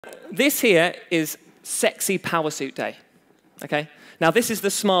This here is sexy power suit day, okay? Now, this is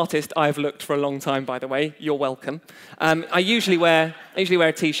the smartest I've looked for a long time, by the way. You're welcome. I usually wear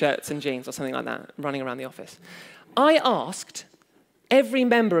T-shirts and jeans or something like that, running around the office. I asked every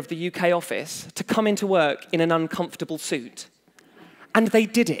member of the UK office to come into work in an uncomfortable suit, and they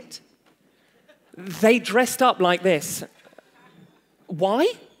did it. They dressed up like this.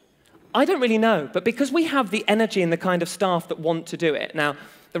 Why? I don't really know, but because we have the energy and the kind of staff that want to do it. Now,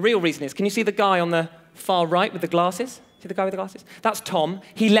 the real reason is, can you see the guy on the far right with the glasses? See the guy with the glasses? That's Tom.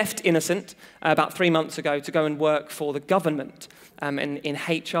 He left Innocent about 3 months ago to go and work for the government, in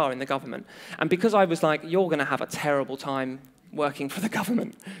HR in the government. And because I was like, you're going to have a terrible time working for the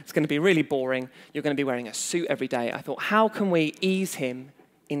government. It's going to be really boring. You're going to be wearing a suit every day. I thought, how can we ease him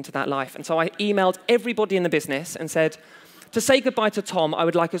into that life? And so I emailed everybody in the business and said, to say goodbye to Tom, I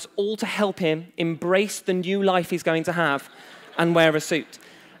would like us all to help him embrace the new life he's going to have and wear a suit.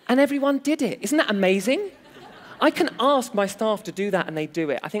 And everyone did it. Isn't that amazing? I can ask my staff to do that, and they do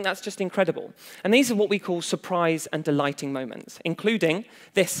it. I think that's just incredible. And these are what we call surprise and delighting moments, including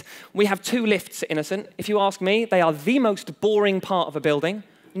this. We have 2 lifts at Innocent. If you ask me, they are the most boring part of a building.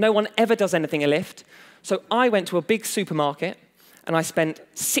 No one ever does anything in a lift. So I went to a big supermarket, and I spent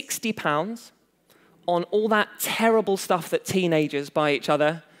 £60 on all that terrible stuff that teenagers buy each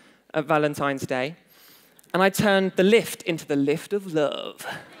other at Valentine's Day. And I turned the lift into the Lift of Loooooove,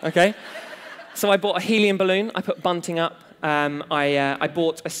 okay? So I bought a helium balloon, I put bunting up, I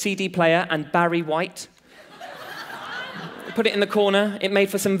bought a CD player and Barry White. Put it in the corner, it made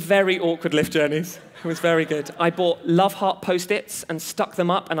for some very awkward lift journeys. It was very good. I bought love heart post-its and stuck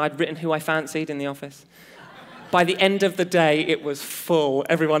them up, and I'd written who I fancied in the office. By the end of the day, it was full.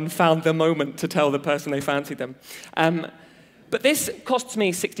 Everyone found the moment to tell the person they fancied them. But this costs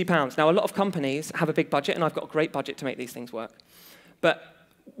me £60. Now, a lot of companies have a big budget, and I've got a great budget to make these things work. But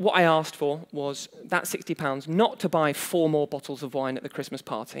what I asked for was that £60 not to buy 4 more bottles of wine at the Christmas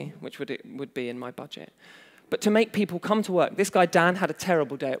party, which would be in my budget, but to make people come to work. This guy, Dan, had a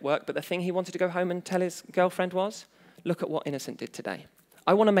terrible day at work, but the thing he wanted to go home and tell his girlfriend was, look at what Innocent did today.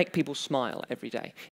 I want to make people smile every day.